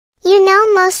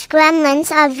most gremlins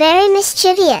are very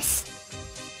mischievous.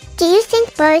 Do you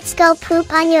think birds go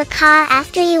poop on your car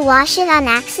after you wash it on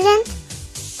accident?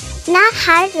 Not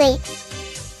hardly.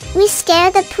 We scare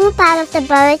the poop out of the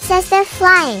birds as they're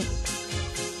flying.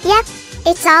 Yep,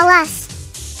 it's all us.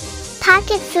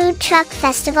 Pocket Food Truck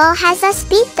Festival has us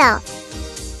beat though.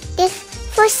 If,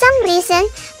 for some reason,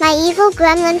 my evil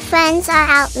gremlin friends are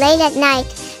out late at night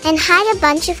and hide a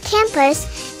bunch of campers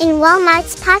in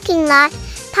Walmart's parking lot,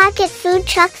 Pocket Food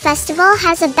Truck Festival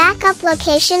has a backup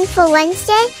location for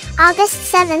Wednesday,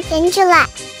 August 7th in Gillette.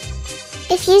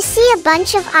 If you see a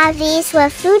bunch of RVs where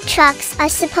food trucks are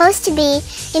supposed to be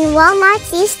in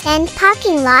Walmart's East End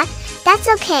parking lot, that's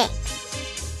okay.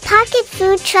 Pocket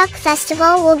Food Truck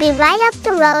Festival will be right up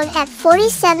the road at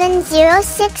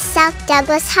 4706 South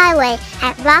Douglas Highway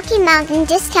at Rocky Mountain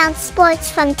Discount Sports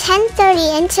from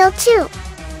 10:30 until 2.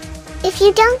 If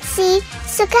you don't see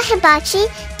Suka Hibachi,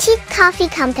 Teak Coffee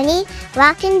Company,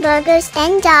 Rockin Burgers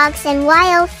and Dogs and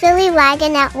YO Philly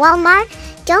Wagon at Walmart,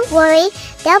 don't worry,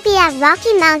 they'll be at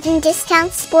Rocky Mountain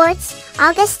Discount Sports,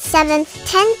 August 7th,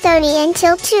 10:30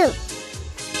 until 2.